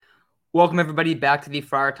Welcome, everybody, back to the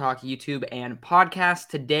Friar Talk YouTube and podcast.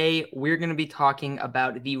 Today, we're going to be talking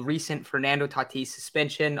about the recent Fernando Tatis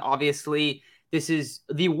suspension. Obviously, this is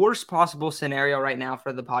the worst possible scenario right now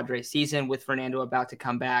for the Padres season, with Fernando about to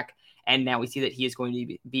come back. And now we see that he is going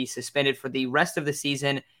to be suspended for the rest of the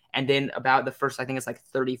season. And then about the first, I think it's like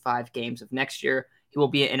 35 games of next year, he will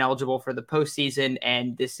be ineligible for the postseason.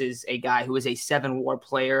 And this is a guy who is a 7-WAR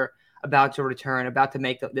player about to return, about to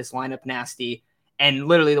make this lineup nasty, and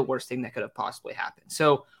literally the worst thing that could have possibly happened.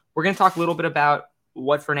 So we're going to talk a little bit about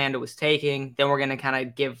what Fernando was taking. Then we're going to kind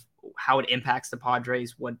of give how it impacts the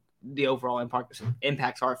Padres, what the overall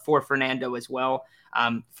impacts are for Fernando as well,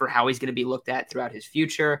 for how he's going to be looked at throughout his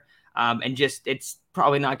future. And just it's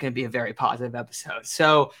probably not going to be a very positive episode.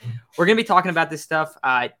 So we're going to be talking about this stuff.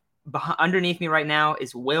 Underneath me right now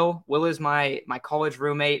is Will. Will is my college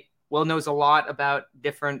roommate. Will knows a lot about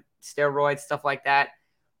different steroids, stuff like that.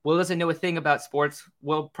 Will doesn't know a thing about sports.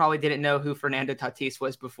 Will probably didn't know who Fernando Tatis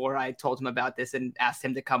was before I told him about this and asked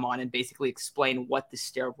him to come on and basically explain what the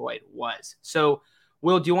steroid was. So,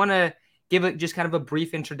 Will, do you want to give just kind of a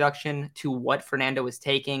brief introduction to what Fernando is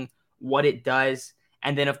taking, what it does,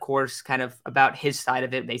 and then, of course, kind of about his side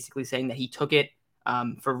of it, basically saying that he took it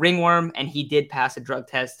for ringworm and he did pass a drug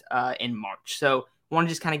test in March. So, I want to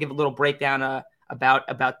just kind of give a little breakdown about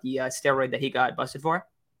the steroid that he got busted for.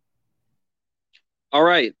 All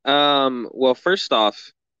right. Well, first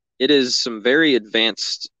off, it is some very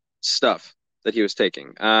advanced stuff that he was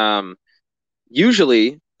taking.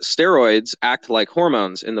 Usually, steroids act like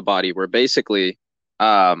hormones in the body, where basically,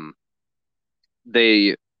 um,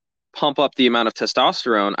 they pump up the amount of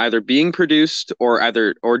testosterone either being produced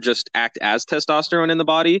or just act as testosterone in the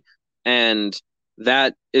body, and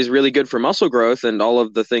that is really good for muscle growth and all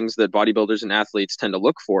of the things that bodybuilders and athletes tend to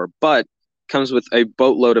look for, but comes with a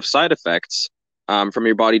boatload of side effects from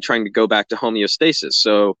your body trying to go back to homeostasis.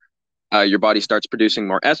 So your body starts producing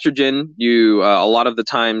more estrogen. A lot of the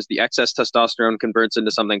times the excess testosterone converts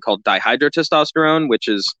into something called dihydrotestosterone, which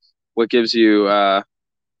is what gives you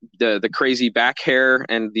the crazy back hair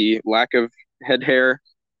and the lack of head hair,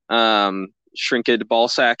 shrinkage ball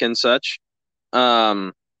sack and such.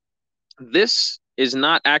 Um, this is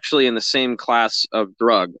not actually in the same class of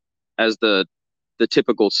drug as the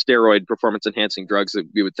typical steroid performance enhancing drugs that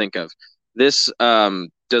we would think of. This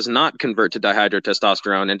does not convert to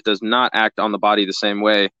dihydrotestosterone and it does not act on the body the same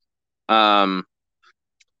way. Um,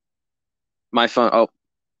 my phone, oh,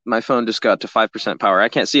 my phone just got to 5% power. I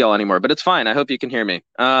can't see y'all anymore, but it's fine. I hope you can hear me.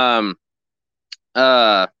 Uh,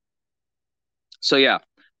 so yeah,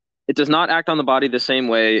 it does not act on the body the same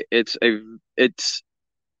way. It's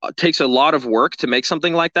takes a lot of work to make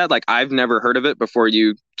something like that. Like I've never heard of it before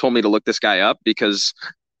you told me to look this guy up because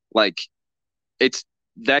like it's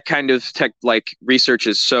that kind of tech like research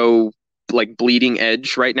is so like bleeding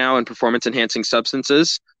edge right now in performance enhancing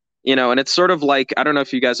substances, and it's sort of like I don't know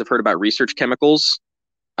if you guys have heard about research chemicals,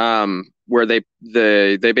 where they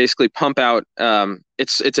basically pump out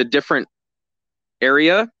it's a different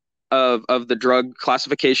area of the drug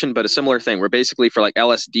classification, but a similar thing where basically for like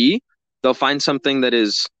LSD, they'll find something that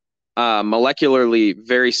is molecularly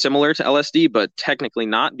very similar to LSD, but technically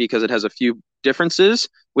not because it has a few differences,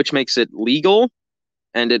 which makes it legal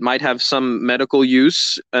and it might have some medical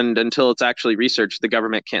use. And until it's actually researched, the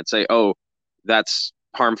government can't say, oh, that's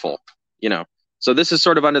harmful, you know? So this is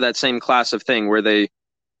sort of under that same class of thing where they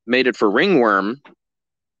made it for ringworm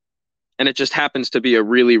and it just happens to be a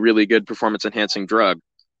really, really good performance enhancing drug.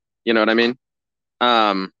 You know what I mean?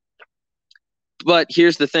 Um, but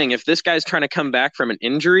here's the thing. If this guy's trying to come back from an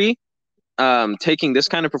injury, taking this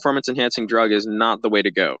kind of performance enhancing drug is not the way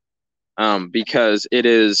to go, because it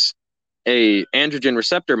is a androgen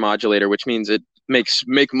receptor modulator, which means it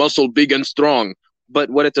make muscle big and strong.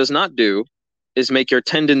 But what it does not do is make your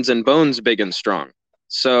tendons and bones big and strong.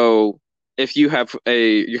 So if you're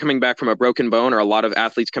coming back from a broken bone, or a lot of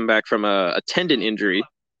athletes come back from a tendon injury,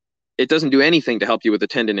 it doesn't do anything to help you with a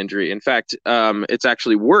tendon injury. In fact, it's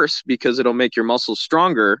actually worse because it'll make your muscles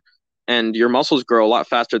stronger and your muscles grow a lot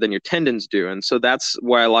faster than your tendons do. And so that's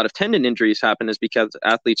why a lot of tendon injuries happen, is because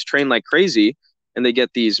athletes train like crazy and they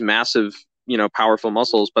get these massive, powerful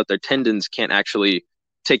muscles, but their tendons can't actually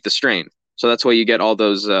take the strain. So that's why you get all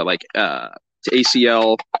those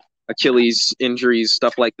ACL, Achilles injuries,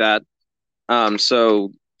 stuff like that.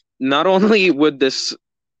 So not only would this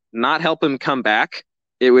not help him come back,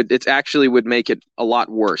 it actually would make it a lot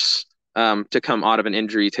worse, to come out of an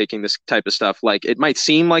injury taking this type of stuff. Like it might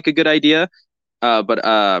seem like a good idea, but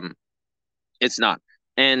it's not.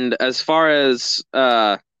 And as far as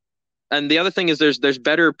and the other thing is there's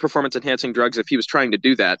better performance enhancing drugs if he was trying to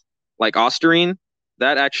do that, like Ostarine.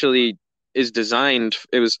 That actually is designed.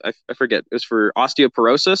 It was I forget. It was for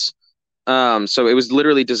osteoporosis. So it was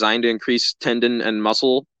literally designed to increase tendon and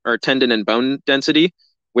muscle or tendon and bone density,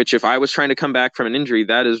 which if I was trying to come back from an injury,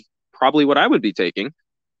 that is probably what I would be taking.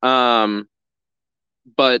 Um,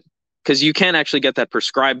 but because you can actually get that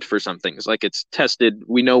prescribed for some things, like it's tested,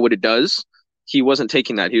 we know what it does. He wasn't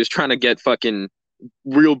taking that. He was trying to get fucking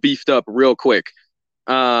real beefed up real quick.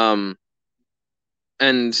 Um,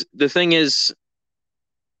 and the thing is,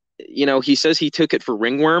 he says he took it for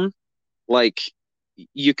ringworm. Like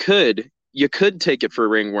you could take it for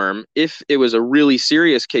ringworm if it was a really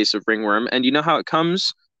serious case of ringworm. And you know how it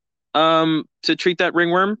comes to treat that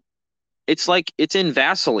ringworm? It's like it's in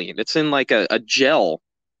Vaseline. It's in like a gel.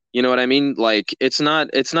 You know what I mean? Like it's not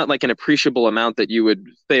like an appreciable amount that you would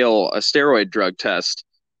fail a steroid drug test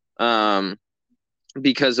um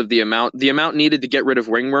because of the amount needed to get rid of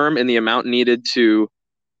ringworm and the amount needed to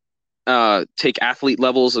take athlete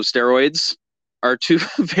levels of steroids are two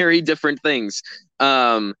very different things.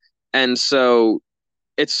 Um, and so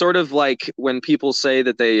it's sort of like when people say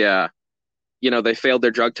that they failed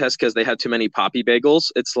their drug test because they had too many poppy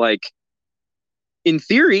bagels. It's like in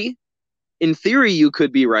theory, you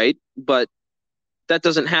could be right, but that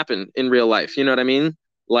doesn't happen in real life. You know what I mean?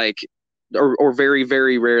 Like, or very,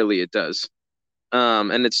 very rarely it does.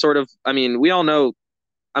 And it's sort of, I mean, we all know,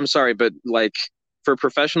 I'm sorry, but like for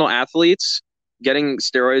professional athletes, getting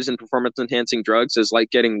steroids and performance enhancing drugs is like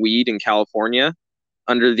getting weed in California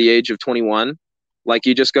under the age of 21. Like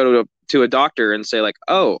you just go to a doctor and say like,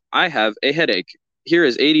 "Oh, I have a headache. Here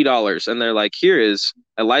is $80." And they're like, "Here is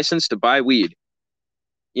a license to buy weed."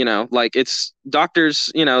 Like it's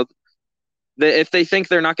doctors, if they think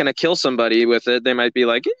they're not going to kill somebody with it, they might be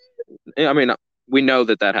like, I mean, we know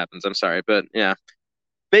that happens. I'm sorry, but yeah.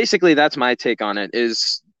 Basically, that's my take on it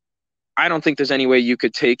is I don't think there's any way you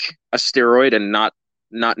could take a steroid and not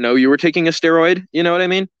know you were taking a steroid. You know what I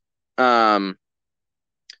mean? Um,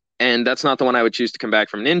 and that's not the one I would choose to come back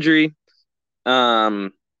from an injury.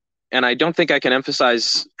 Um, and I don't think I can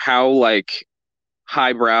emphasize how like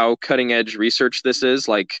highbrow, cutting edge research this is.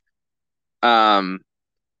 Like, um,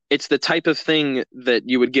 it's the type of thing that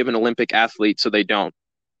you would give an Olympic athlete so they don't,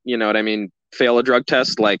 you know what I mean, fail a drug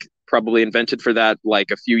test. Like, probably invented for that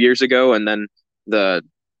like a few years ago, and then the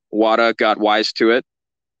WADA got wise to it.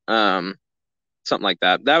 Um, Something like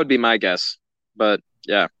that. That would be my guess. But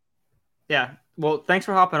yeah. Yeah. Well, thanks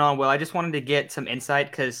for hopping on, Will. I just wanted to get some insight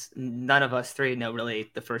because none of us three know really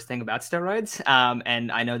the first thing about steroids.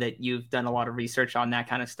 And I know that you've done a lot of research on that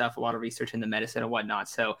kind of stuff, a lot of research in the medicine and whatnot.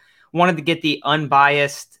 So wanted to get the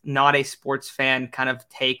unbiased, not a sports fan kind of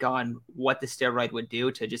take on what the steroid would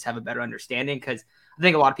do to just have a better understanding. Because I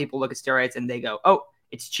think a lot of people look at steroids and they go, oh,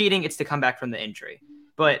 it's cheating. It's to come back from the injury.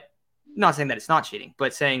 But not saying that it's not cheating,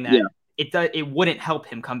 but saying that Yeah. it wouldn't help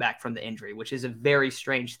him come back from the injury, which is a very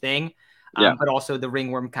strange thing. Yeah. But also the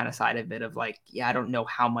ringworm kind of side of it of like, yeah, I don't know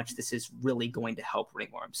how much this is really going to help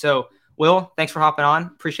ringworm. So, Will, thanks for hopping on.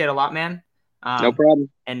 Appreciate it a lot, man. No problem.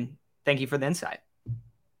 And thank you for the insight.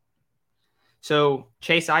 So,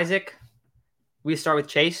 Chase Isaac, we start with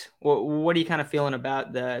Chase. What are you kind of feeling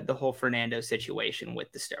about the whole Fernando situation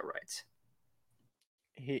with the steroids?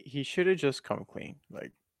 He should have just come clean.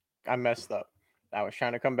 Like, I messed up. I was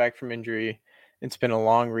trying to come back from injury. It's been a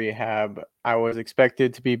long rehab. I was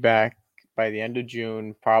expected to be back by the end of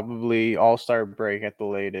June, probably all-star break at the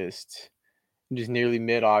latest. Just nearly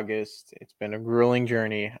mid-August. It's been a grueling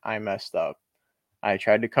journey. I messed up. I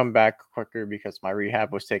tried to come back quicker because my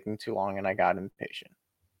rehab was taking too long and I got impatient.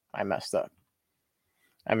 I messed up.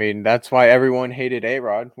 I mean, that's why everyone hated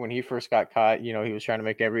A-Rod when he first got caught. He was trying to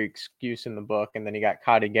make every excuse in the book, and then he got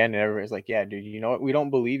caught again, and everybody's like, yeah, dude, you know what? We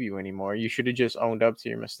don't believe you anymore. You should have just owned up to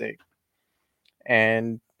your mistake.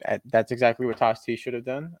 And that's exactly what Tosti should have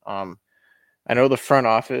done. I know the front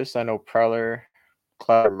office, I know Preller,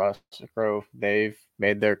 Clutter, Musgrove, they've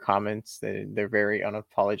made their comments. They're very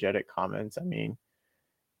unapologetic comments. I mean,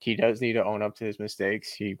 he does need to own up to his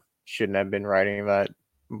mistakes. He shouldn't have been riding that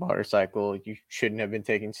motorcycle. You shouldn't have been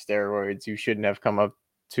taking steroids. You shouldn't have come up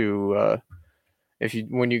to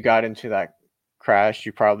when you got into that crash,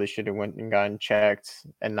 you probably should have went and gotten checked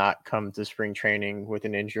and not come to spring training with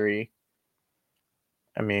an injury.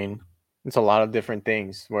 I mean, it's a lot of different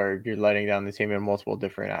things where you're letting down the team in multiple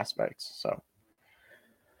different aspects. So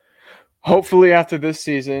hopefully after this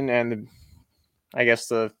season and I guess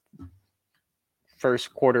the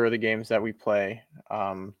first quarter of the games that we play,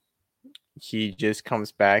 he just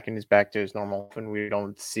comes back and is back to his normal, and we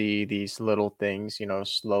don't see these little things,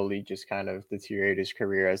 slowly just kind of deteriorate his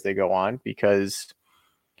career as they go on, because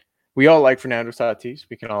we all like Fernando Tatis.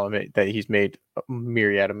 We can all admit that he's made a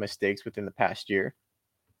myriad of mistakes within the past year,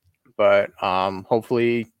 but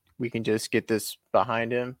hopefully we can just get this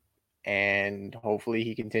behind him, and hopefully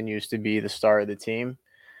he continues to be the star of the team.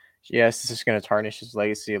 Yes, this is going to tarnish his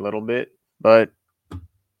legacy a little bit, but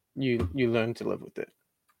you learn to live with it.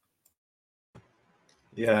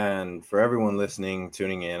 Yeah, and for everyone listening,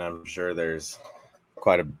 tuning in, I'm sure there's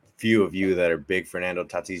quite a few of you that are big Fernando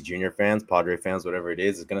Tatis Jr. fans, Padre fans, whatever it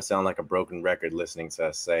is. It's going to sound like a broken record listening to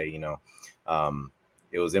us say,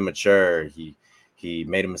 it was immature. He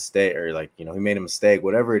made a mistake, or he made a mistake.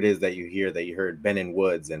 Whatever it is that you hear, that you heard Ben and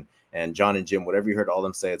Woods and John and Jim, whatever you heard all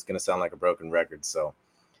them say, it's going to sound like a broken record. So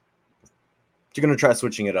you're going to try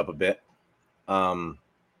switching it up a bit. The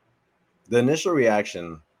initial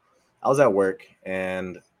reaction, I was at work,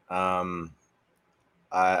 and I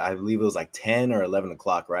believe it was like 10 or 11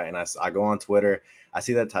 o'clock, right? And I go on Twitter. I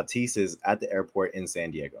see that Tatis is at the airport in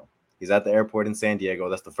San Diego. He's at the airport in San Diego.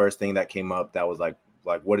 That's the first thing that came up. That was like,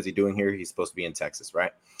 what is he doing here? He's supposed to be in Texas,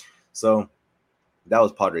 right? So that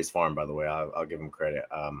was Padres Farm, by the way. I'll give him credit.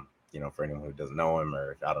 For anyone who doesn't know him,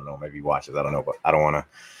 or I don't know, maybe he watches. I don't know, but I don't want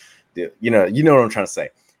to. You know what I'm trying to say.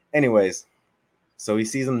 Anyways, so he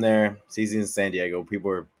sees him there. Sees him in San Diego.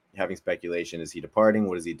 People are having speculation. Is he departing?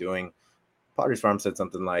 What is he doing? Padres Farm said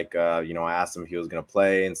something like, I asked him if he was going to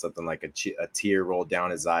play, and something like a tear rolled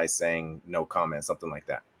down his eyes saying no comment, something like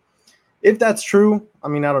that. If that's true, I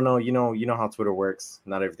mean, I don't know. You know how Twitter works.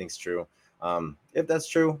 Not everything's true. If that's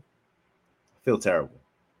true, I feel terrible.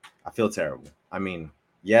 I mean,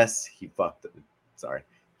 yes, he fucked it. Sorry.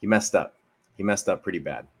 He messed up. He messed up pretty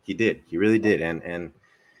bad. He did. He really did. And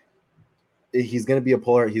he's going to be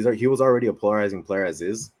he was already a polarizing player as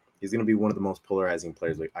is. He's going to be one of the most polarizing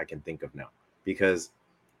players I can think of now, because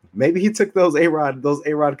maybe he took those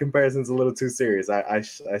A-Rod comparisons a little too serious. I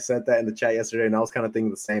said that in the chat yesterday, and I was kind of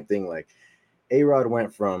thinking the same thing. Like, A-Rod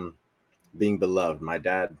went from being beloved. My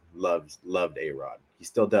dad loved A-Rod. He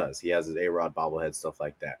still does. He has his A-Rod bobblehead, stuff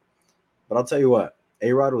like that. But I'll tell you what,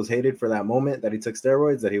 A-Rod was hated for that moment that he took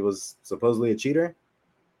steroids, that he was supposedly a cheater.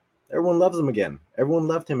 Everyone loves him again. Everyone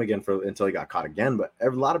loved him again until he got caught again. But a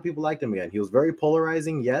lot of people liked him again. He was very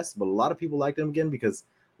polarizing, yes, but a lot of people liked him again because,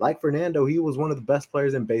 like Fernando, he was one of the best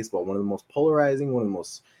players in baseball, one of the most polarizing, one of the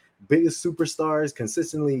most biggest superstars,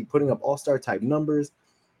 consistently putting up all-star type numbers.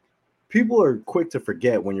 People are quick to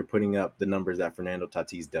forget when you're putting up the numbers that Fernando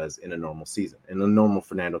Tatis does in a normal season, in a normal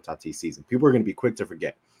Fernando Tatis season. People are going to be quick to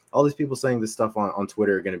forget. All these people saying this stuff on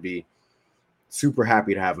Twitter are going to be super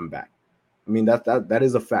happy to have him back. I mean, that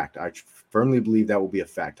is a fact. I firmly believe that will be a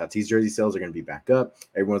fact. Tatis jersey sales are going to be back up.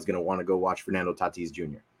 Everyone's going to want to go watch Fernando Tatis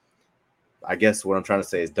Jr. I guess what I'm trying to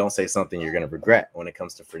say is, don't say something you're going to regret when it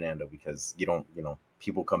comes to Fernando, because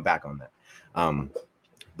people come back on that.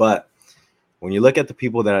 But when you look at the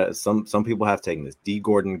people that some people have taken this, D.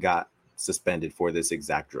 Gordon got suspended for this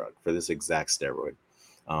exact drug, for this exact steroid.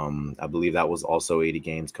 I believe that was also 80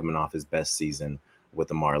 games coming off his best season with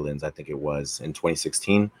the Marlins. I think it was in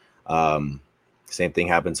 2016. Same thing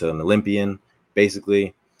happened to an Olympian.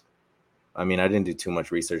 Basically, I mean, I didn't do too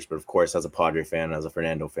much research, but of course, as a Padre fan, as a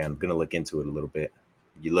Fernando fan, I'm going to look into it a little bit.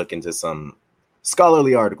 You look into some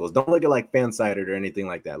scholarly articles. Don't look at like FanSided or anything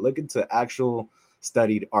like that. Look into actual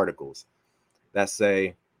studied articles that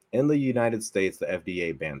say in the United States, the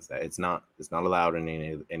FDA bans that. It's not allowed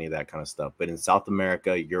in any of that kind of stuff. But in South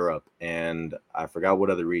America, Europe, and I forgot what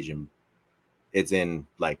other region, it's in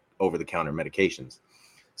like over-the-counter medications.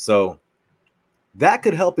 So that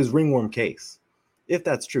could help his ringworm case, if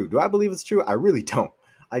that's true. Do I believe it's true? I really don't.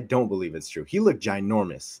 I don't believe it's true. He looked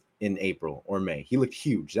ginormous in April or May. He looked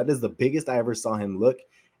huge. That is the biggest I ever saw him look.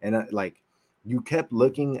 And you kept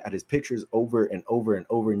looking at his pictures over and over and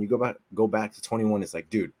over, and you go back to 21. It's like,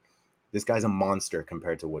 dude, this guy's a monster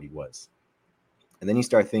compared to what he was. And then you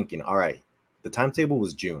start thinking, all right, the timetable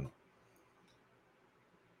was June.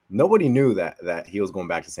 Nobody knew that he was going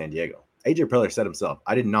back to San Diego. AJ Preller said himself,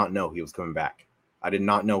 I did not know he was coming back. I did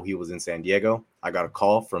not know he was in San Diego. I got a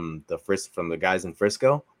call from the guys in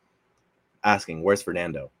Frisco asking, where's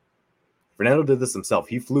Fernando? Fernando did this himself.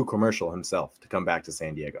 He flew commercial himself to come back to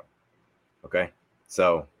San Diego. Okay?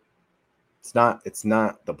 So it's not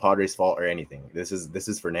the Padres' fault or anything. This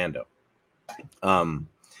is Fernando. I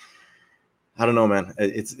don't know, man.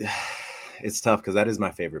 It's tough because that is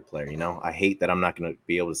my favorite player. I hate that I'm not going to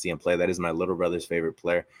be able to see him play. That is my little brother's favorite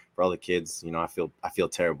player. For all the kids, I feel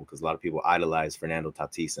terrible because a lot of people idolize Fernando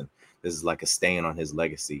Tatis, and this is like a stain on his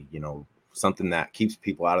legacy. Something that keeps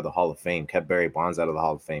people out of the Hall of Fame, kept Barry Bonds out of the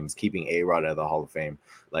Hall of Fame, is keeping A-Rod out of the Hall of Fame.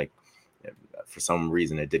 Like, for some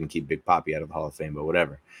reason, it didn't keep Big Papi out of the Hall of Fame, but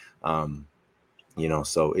whatever.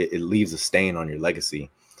 So it leaves a stain on your legacy.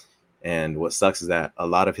 And what sucks is that a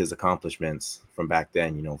lot of his accomplishments from back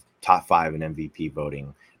then, top 5 in MVP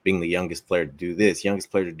voting, being the youngest player to do this,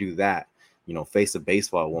 youngest player to do that, face of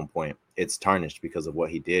baseball at one point. It's tarnished because of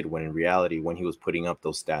what he did, when in reality, when he was putting up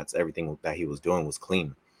those stats, everything that he was doing was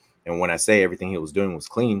clean. And when I say everything he was doing was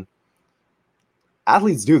clean,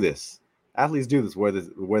 athletes do this. Athletes do this,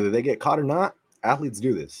 whether they get caught or not. Athletes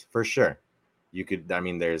do this for sure.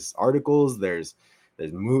 There's articles, there's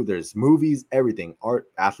movies, everything.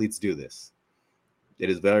 Athletes do this. It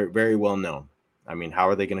is very, very well known. How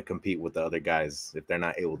are they going to compete with the other guys if they're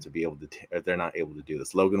not able to do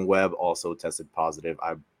this? Logan Webb also tested positive.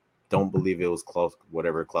 I don't believe it was close,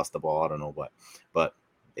 whatever, cluster ball. I don't know what, but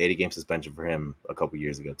 80-game suspension for him a couple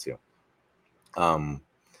years ago too.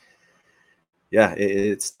 Yeah,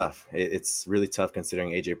 it's tough. It's really tough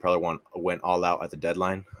considering AJ Preller went all out at the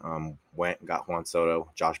deadline. Went and got Juan Soto,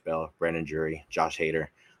 Josh Bell, Brandon Drury, Josh Hader,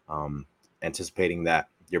 anticipating that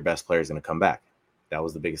your best player is going to come back. That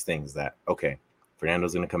was the biggest thing, is that, okay,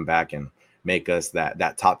 Fernando's going to come back and make us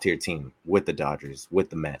that top tier team with the Dodgers, with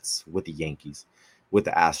the Mets, with the Yankees, with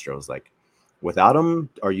the Astros. Like, without him,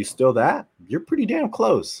 are you still that? You're pretty damn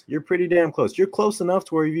close. You're close enough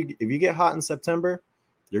to where if you get hot in September,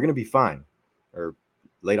 you're going to be fine. Or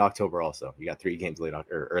late October also. You got 3 games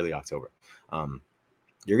early October.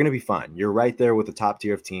 You're going to be fine. You're right there with the top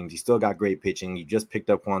tier of teams. You still got great pitching. You just picked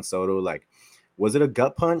up Juan Soto. Like, was it a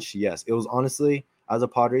gut punch? Yes. It was, honestly, as a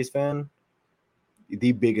Padres fan,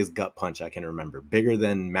 the biggest gut punch I can remember. Bigger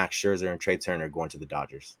than Max Scherzer and Trey Turner going to the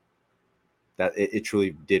Dodgers. That it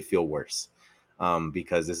truly did feel worse.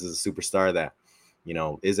 Because this is a superstar that,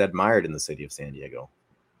 is admired in the city of San Diego.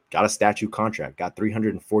 Got a statue contract. Got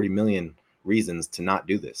 $340 million reasons to not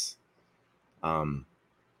do this.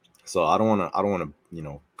 So I don't want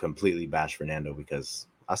to completely bash Fernando, because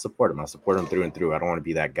I support him through and through. I don't want to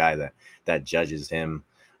be that guy that judges him,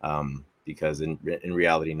 because in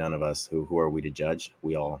reality, none of us who are we to judge.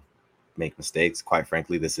 We all make mistakes. Quite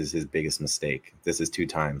frankly, this is his biggest mistake. This is two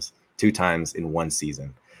times in one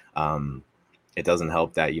season. It doesn't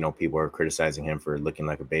help that people are criticizing him for looking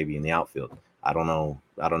like a baby in the outfield. I don't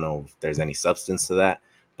know if there's any substance to that,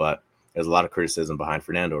 but there's a lot of criticism behind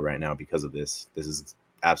Fernando right now because of this. This is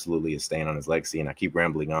absolutely a stain on his legacy, and I keep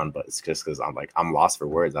rambling on, but it's just because I'm lost for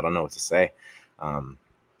words. I don't know what to say.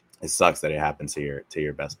 It sucks that it happened to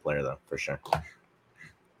your best player, though, for sure.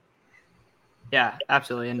 Yeah,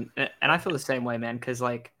 absolutely, and I feel the same way, man. Because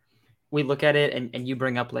we look at it, and you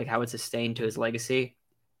bring up how it's a stain to his legacy.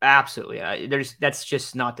 Absolutely, that's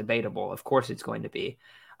just not debatable. Of course, it's going to be.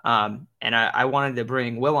 And I wanted to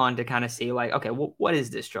bring Will on to kind of see okay, what is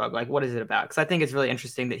this drug? What is it about? Because I think it's really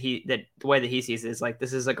interesting that the way that he sees it is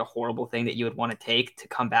this is a horrible thing that you would want to take to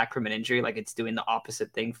come back from an injury. It's doing the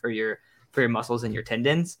opposite thing for your muscles and your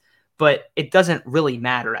tendons. But it doesn't really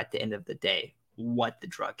matter at the end of the day what the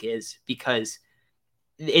drug is, because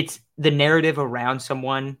it's the narrative around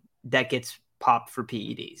someone that gets popped for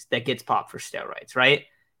PEDs, that gets popped for steroids, right?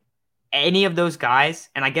 Any of those guys,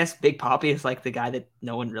 and I guess Big Papi is the guy that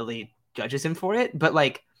no one really judges him for it, but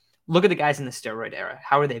look at the guys in the steroid era.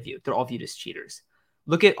 How are they viewed? They're all viewed as cheaters.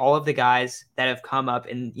 Look at all of the guys that have come up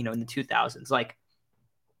in the 2000s,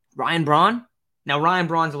 Ryan Braun. Now Ryan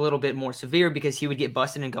Braun's a little bit more severe because he would get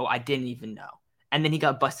busted and go, I didn't even know. And then he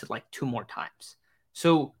got busted 2 more times.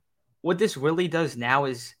 So what this really does now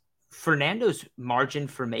is Fernando's margin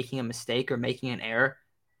for making a mistake or making an error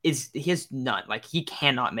he has none. He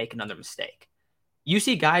cannot make another mistake. You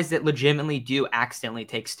see guys that legitimately do accidentally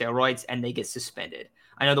take steroids and they get suspended.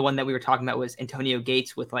 I know the one that we were talking about was Antonio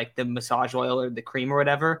Gates with the massage oil or the cream or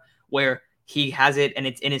whatever, where he has it and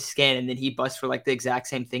it's in his skin, and then he busts for the exact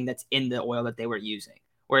same thing that's in the oil that they were using,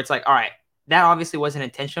 where it's all right, that obviously wasn't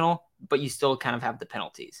intentional, but you still kind of have the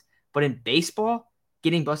penalties. But in baseball,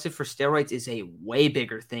 getting busted for steroids is a way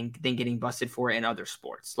bigger thing than getting busted for it in other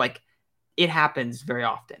sports. It happens very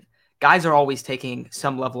often. Guys are always taking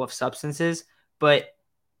some level of substances, but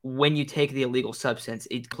when you take the illegal substance,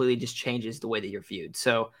 it clearly just changes the way that you're viewed.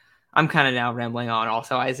 So I'm kind of now rambling on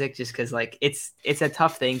also, Isaac, just because it's a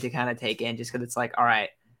tough thing to kind of take in, just because it's all right,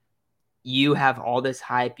 you have all this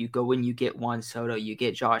hype. You go and you get Juan Soto, you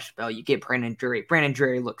get Josh Bell, you get Brandon Drury. Brandon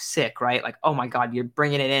Drury looks sick, right? Oh my God, you're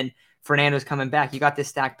bringing it in. Fernando's coming back. You got this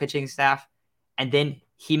stacked pitching staff, and then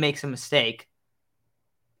he makes a mistake.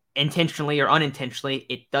 Intentionally or unintentionally,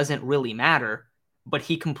 it doesn't really matter, but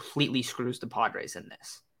he completely screws the Padres in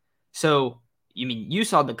this. So, you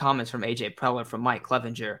saw the comments from AJ Preller, from Mike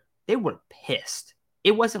Clevenger. They were pissed.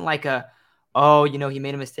 It wasn't he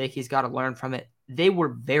made a mistake, he's got to learn from it. They were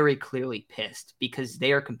very clearly pissed because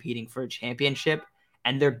they are competing for a championship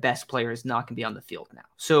and their best player is not going to be on the field now.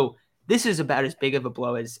 So this is about as big of a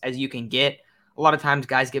blow as you can get. a lot of times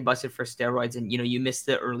guys get busted for steroids and, you miss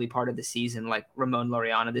the early part of the season, like Ramon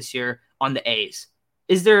Laureano this year on the A's.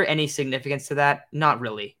 Is there any significance to that? Not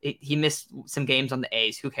really. He missed some games on the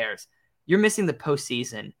A's. Who cares? You're missing the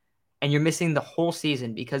postseason, and you're missing the whole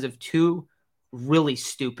season because of two really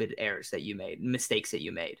stupid mistakes that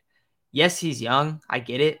you made. Yes, he's young. I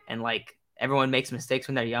get it. And like everyone makes mistakes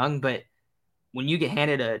when they're young, but when you get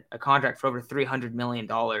handed a contract for over $300 million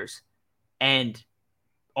and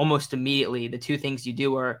almost immediately the two things you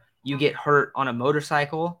do are you get hurt on a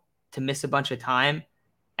motorcycle to miss a bunch of time.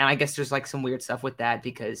 And I guess there's like some weird stuff with that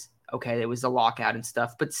because, okay, there was a lockout and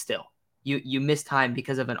stuff, but still you miss time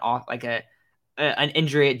because of an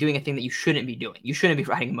injury, doing a thing that you shouldn't be doing. You shouldn't be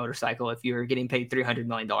riding a motorcycle if you're getting paid $300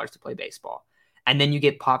 million to play baseball. And then you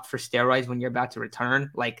get popped for steroids when you're about to return.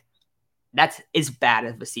 Like, that's as bad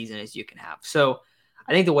of a season as you can have. So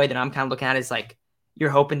I think the way that I'm kind of looking at it is like, you're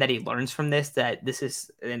hoping that he learns from this, that this is,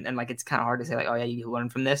 and like, it's kind of hard to say like, oh yeah, you learn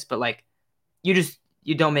from this, but like, you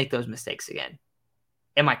don't make those mistakes again.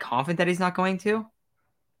 Am I confident that he's not going to?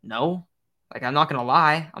 No. Like, I'm not going to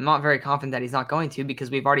lie. I'm not very confident that he's not going to because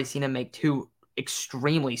we've already seen him make two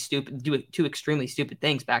extremely stupid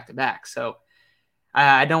things back to back. So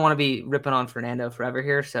I don't want to be ripping on Fernando forever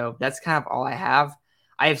here. So that's kind of all I have.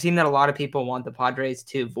 I have seen that a lot of people want the Padres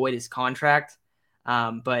to void his contract.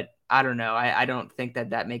 But I don't know. I don't think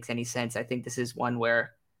that makes any sense. I think this is one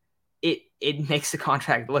where it makes the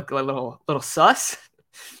contract look a little sus,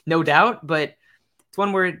 no doubt, but it's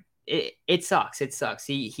one where it sucks. It sucks.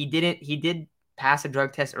 He did pass a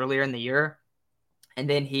drug test earlier in the year, and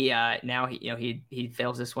then he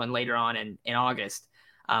fails this one later on in August.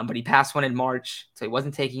 But he passed one in March, so he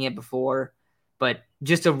wasn't taking it before. But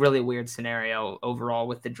just a really weird scenario overall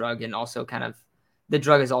with the drug, and also the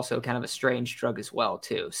drug is also kind of a strange drug as well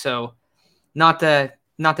too. So not the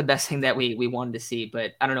best thing that we wanted to see.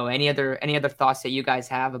 But I don't know, any other thoughts that you guys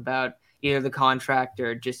have about either the contract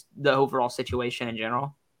or just the overall situation in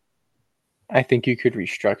general? I think you could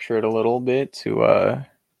restructure it a little bit to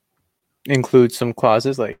include some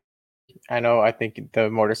clauses. Like, I think the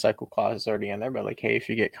motorcycle clause is already in there, but like, hey, if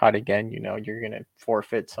you get caught again, you're going to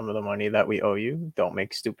forfeit some of the money that we owe you. Don't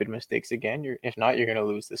make stupid mistakes again. If not, you're going to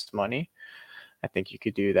lose this money. I think you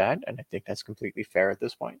could do that, and I think that's completely fair at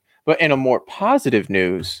this point. But in a more positive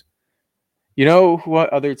news, you know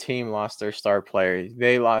what other team lost their star player?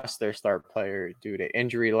 They lost their star player due to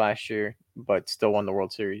injury last year, but still won the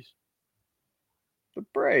World Series. The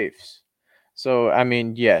Braves. So, I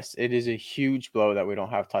mean, yes, it is a huge blow that we don't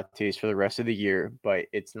have Tatis for the rest of the year, but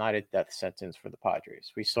it's not a death sentence for the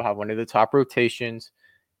Padres. We still have one of the top rotations.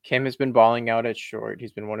 Kim has been balling out at short.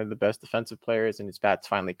 He's been one of the best defensive players, and his bat's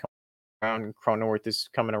finally coming around. Cronenworth is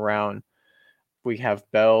coming around. We have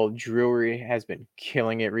Bell. Drury has been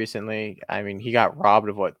killing it recently. I mean, he got robbed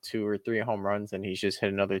of 2 or 3 home runs, and he's just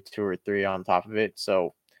hit another 2 or 3 on top of it.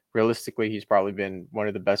 So realistically, he's probably been one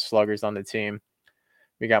of the best sluggers on the team.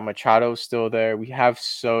 We got Machado still there. We have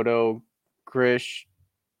Soto, Grish.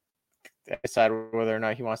 Decide whether or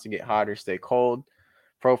not he wants to get hot or stay cold.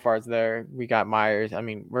 Profar's there. We got Myers. I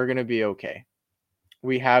mean, we're going to be okay.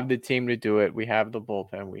 We have the team to do it. We have the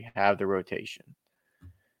bullpen. We have the rotation.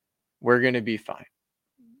 We're going to be fine.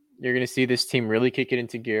 You're going to see this team really kick it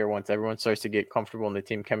into gear once everyone starts to get comfortable and the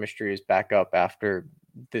team chemistry is back up after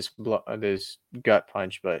this gut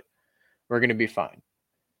punch, but we're going to be fine.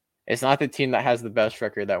 It's not the team that has the best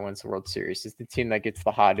record that wins the World Series. It's the team that gets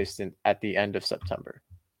the hottest at the end of September.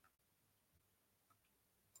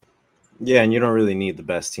 Yeah, and you don't really need the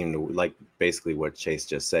best team to, like basically what Chase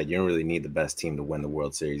just said, you don't really need the best team to win the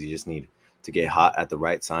World Series. You just need to get hot at the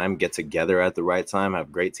right time, get together at the right time,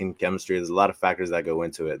 have great team chemistry. There's a lot of factors that go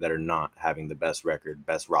into it that are not having the best record,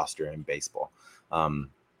 best roster in baseball.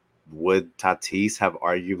 Would Tatis have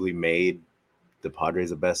arguably made the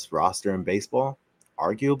Padres the best roster in baseball?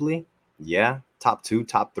 Arguably, yeah. Top 2,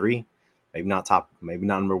 top 3, maybe not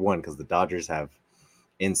number 1, because the Dodgers have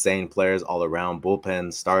insane players all around,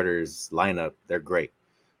 bullpen, starters, lineup. They're great.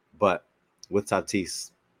 But with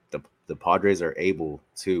Tatis, the Padres are able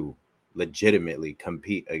to legitimately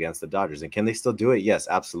compete against the Dodgers. And can they still do it? Yes,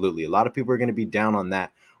 absolutely. A lot of people are going to be down on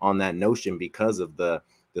that notion because of the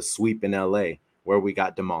sweep in LA where we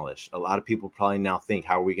got demolished. A lot of people probably now think,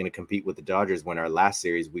 how are we going to compete with the Dodgers when our last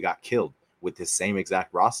series we got killed with this same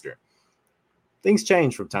exact roster? Things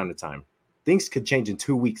change from time to time. Things could change in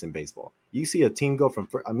 2 weeks in baseball. You see a team go from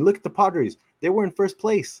look at the Padres. They were in first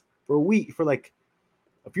place for a week, for like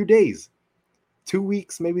a few days. 2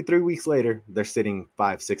 weeks, maybe 3 weeks later, they're sitting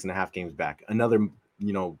 5-6.5 games back. Another,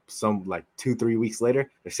 some like 2-3 weeks later,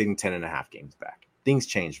 they're sitting 10.5 games back. Things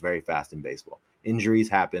change very fast in baseball. Injuries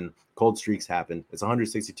happen. Cold streaks happen. It's a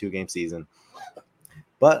 162 game season.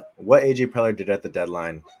 But what AJ Preller did at the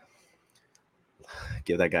deadline,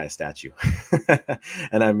 give that guy a statue.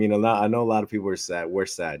 And I mean, I know a lot of people are sad. We're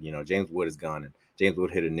sad. You know, James Wood is gone, and James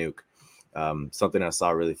Wood hit a nuke. Something I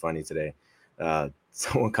saw really funny today.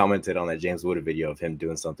 Someone commented on that James Wood video of him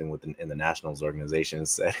doing something in the Nationals organization and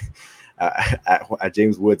said, at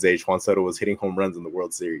James Wood's age, Juan Soto was hitting home runs in the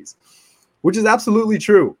World Series, which is absolutely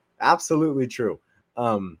true. Absolutely true.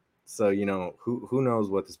 So, you know, who knows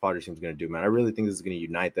what this Padres team is going to do, man. I really think this is going to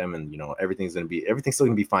unite them, and, you know, everything's still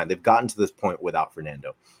going to be fine. They've gotten to this point without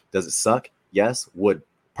Fernando. Does it suck? Yes.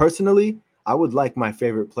 Personally, I would like my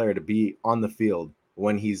favorite player to be on the field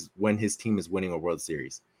when his team is winning a World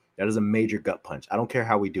Series. That is a major gut punch. I don't care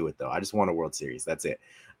how we do it, though. I just want a World Series. That's it.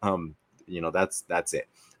 You know, that's it.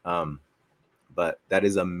 But that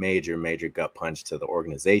is a major, major gut punch to the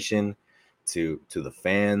organization, to the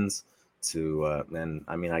fans, and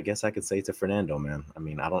I mean, I guess I could say to Fernando, man. I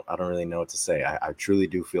mean, I don't really know what to say. I truly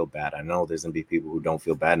do feel bad. I know there's gonna be people who don't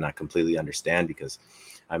feel bad, and I completely understand, because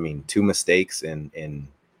I mean, 2 mistakes in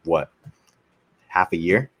what, half a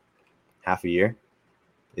year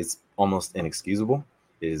is almost inexcusable.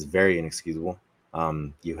 It is very inexcusable.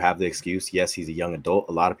 You have the excuse. Yes, he's a young adult.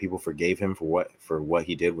 A lot of people forgave him for what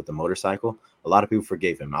he did with the motorcycle. A lot of people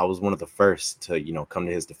forgave him. I was one of the first to, you know, come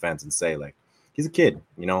to his defense and say, like, he's a kid,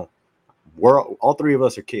 you know. All 3 of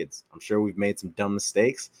us are kids. I'm sure we've made some dumb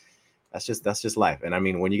mistakes. That's just life. And I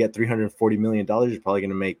mean, when you get $340 million, you're probably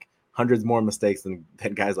going to make hundreds more mistakes than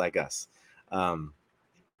guys like us.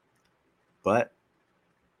 But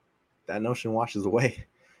that notion washes away.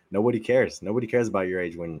 Nobody cares. Nobody cares about your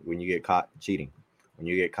age when you get caught cheating.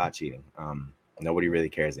 Nobody really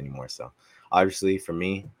cares anymore. So obviously for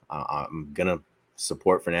me, I'm going to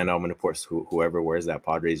support Fernando. I'm going to support whoever wears that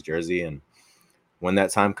Padres jersey. And when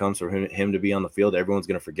that time comes for him to be on the field, everyone's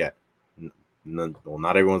going to forget. Well,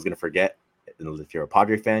 not everyone's going to forget. If you're a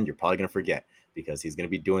Padre fan, you're probably going to forget, because he's going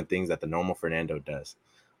to be doing things that the normal Fernando does.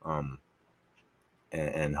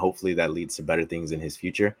 And hopefully that leads to better things in his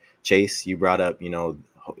future. Chase, you brought up, you know,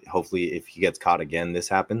 hopefully if he gets caught again, this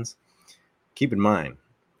happens. Keep in mind,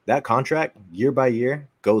 that contract year by year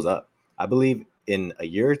goes up. I believe in a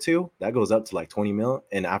year or two, that goes up to like 20 mil.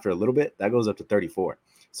 And after a little bit, that goes up to 34.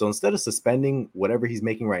 So instead of suspending whatever he's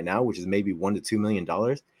making right now, which is maybe $1 to $2 million,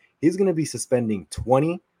 he's going to be suspending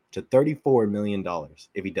 $20 to $34 million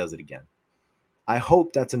if he does it again. I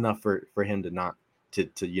hope that's enough for him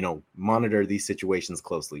to you know, monitor these situations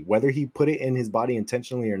closely, whether he put it in his body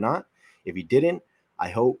intentionally or not. If he didn't, I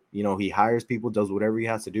hope, you know, he hires people, does whatever he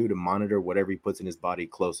has to do to monitor whatever he puts in his body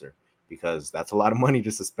closer, because that's a lot of money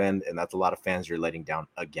to suspend, and that's a lot of fans you're letting down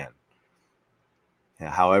again.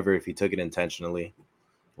 However, if he took it intentionally,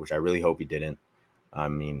 which I really hope he didn't, I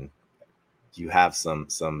mean, you have some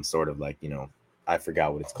sort of, like, you know, I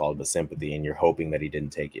forgot what it's called, but sympathy, and you're hoping that he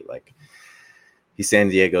didn't take it. Like, he's San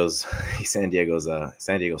Diego's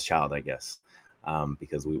child, I guess,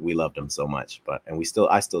 because we loved him so much,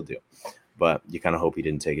 I still do. But you kind of hope he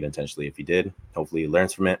didn't take it intentionally. If he did, hopefully he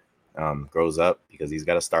learns from it, grows up, because he's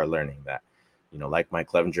got to start learning that, you know, like Mike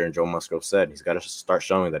Clevenger and Joe Musgrove said, he's got to start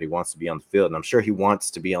showing that he wants to be on the field. And I'm sure he wants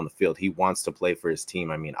to be on the field. He wants to play for his team.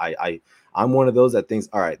 I mean, I'm one of those that thinks,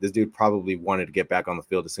 all right, this dude probably wanted to get back on the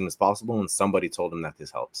field as soon as possible, and somebody told him that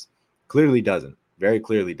this helps. Very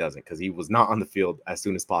clearly doesn't, because he was not on the field as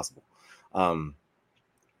soon as possible.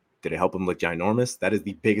 Did it help him look ginormous? That is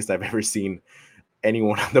the biggest I've ever seen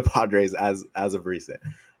anyone on the Padres as of recent.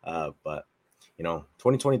 But, you know,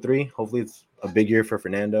 2023, hopefully it's a big year for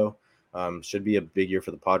Fernando. Should be a big year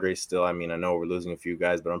for the Padres still. I mean, I know we're losing a few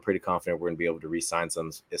guys, but I'm pretty confident we're going to be able to re-sign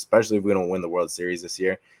some, especially if we don't win the World Series this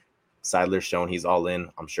year. Seidler's shown he's all in.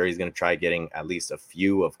 I'm sure he's going to try getting at least a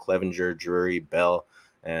few of Clevenger, Drury, Bell,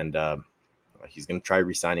 and he's going to try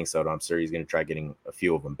re-signing Soto. I'm sure he's going to try getting a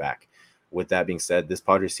few of them back. With that being said, this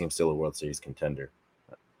Padres team is still a World Series contender.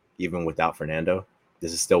 Even without Fernando,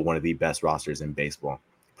 this is still one of the best rosters in baseball.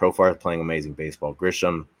 Profar is playing amazing baseball.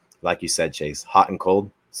 Grisham, like you said, Chase, hot and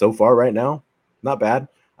cold. So far right now, not bad.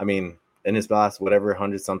 I mean, in his last,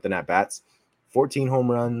 100-something at bats, 14 home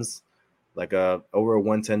runs, like over a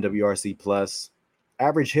 110 WRC plus.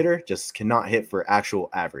 Average hitter, just cannot hit for actual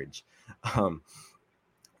average.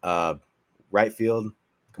 Right field,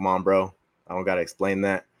 come on, bro. I don't got to explain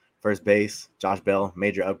that. First base, Josh Bell,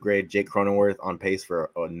 major upgrade. Jake Cronenworth on pace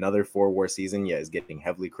for another 4-WAR season, yet is getting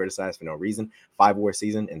heavily criticized for no reason. 5-WAR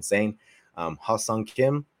season, insane. Ha-Sung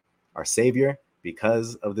Kim, our savior,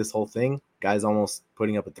 because of this whole thing. Guy's almost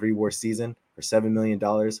putting up a 3-WAR season for $7 million.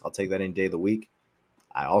 I'll take that any day of the week.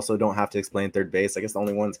 I also don't have to explain third base. I guess the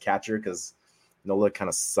only one's catcher, because Nola kind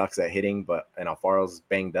of sucks at hitting, and Alfaro's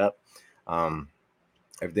banged up.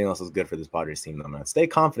 Everything else is good for this Padres team, though, man. Stay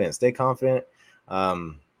confident. Stay confident.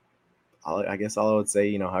 I guess all I would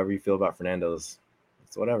say, however you feel about Fernando's,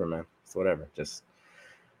 it's whatever, man. It's whatever. Just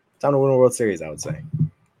time to win a World Series, I would say.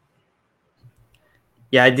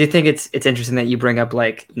 Yeah, I do think it's interesting that you bring up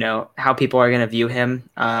how people are going to view him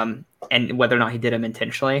and whether or not he did them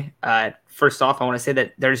intentionally. First off, I want to say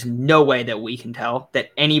that there's no way that we can tell, that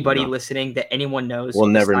anybody listening, that anyone knows, we'll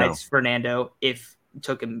never know Fernando if he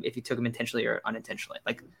took him intentionally or unintentionally.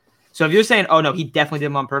 So if you're saying, oh no, he definitely did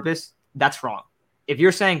them on purpose, that's wrong. If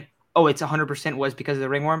you're saying, oh, it's 100% was because of the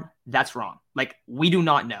ringworm, that's wrong. We do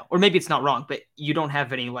not know, or maybe it's not wrong, but you don't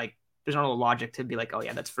have any there's no logic to be like, oh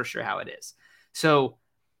yeah, that's for sure how it is. So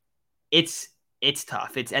it's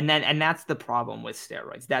tough. And that's the problem with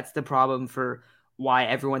steroids. That's the problem for why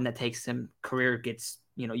everyone that takes them career gets,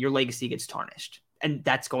 your legacy gets tarnished. And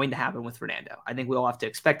that's going to happen with Fernando. I think we all have to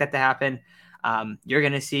expect that to happen. You're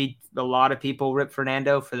going to see a lot of people rip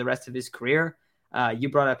Fernando for the rest of his career. You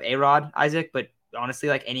brought up A-Rod, Isaac, but honestly,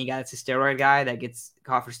 any guy that's a steroid guy that gets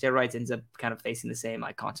caught for steroids ends up kind of facing the same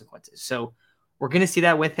consequences. So we're going to see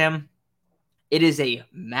that with him. It is a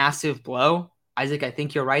massive blow. Isaac, I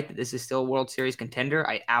think you're right that this is still a World Series contender.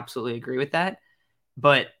 I absolutely agree with that.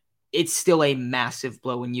 But it's still a massive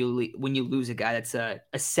blow when you lose a guy that's a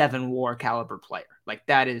 7-WAR caliber player.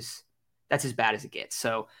 That's as bad as it gets.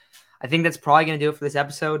 So I think that's probably going to do it for this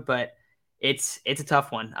episode, but it's a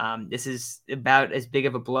tough one. This is about as big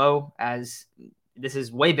of a blow as this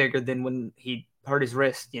is way bigger than when he hurt his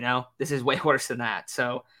wrist. This is way worse than that.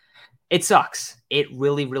 So it sucks. It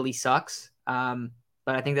really, really sucks.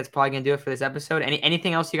 But I think that's probably going to do it for this episode.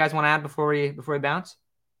 Anything else you guys want to add before we bounce?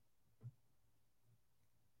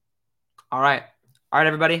 All right,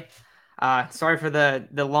 everybody. Sorry for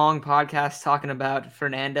the long podcast talking about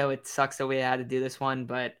Fernando. It sucks that we had to do this one,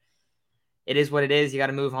 but it is what it is. You got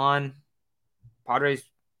to move on. Padres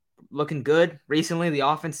looking good recently. The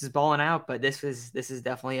offense is balling out, but this is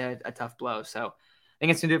definitely a tough blow. So I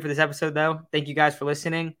think it's going to do it for this episode, though. Thank you guys for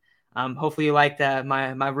listening. Hopefully you liked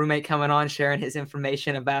my roommate coming on, sharing his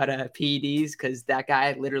information about PEDs, because that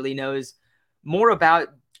guy literally knows more about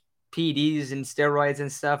PEDs and steroids and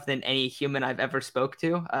stuff than any human I've ever spoke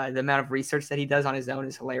to. The amount of research that he does on his own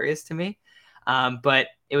is hilarious to me. But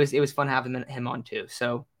it was fun having him on too.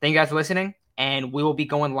 So thank you guys for listening, and we will be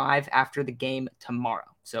going live after the game tomorrow.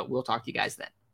 So we'll talk to you guys then.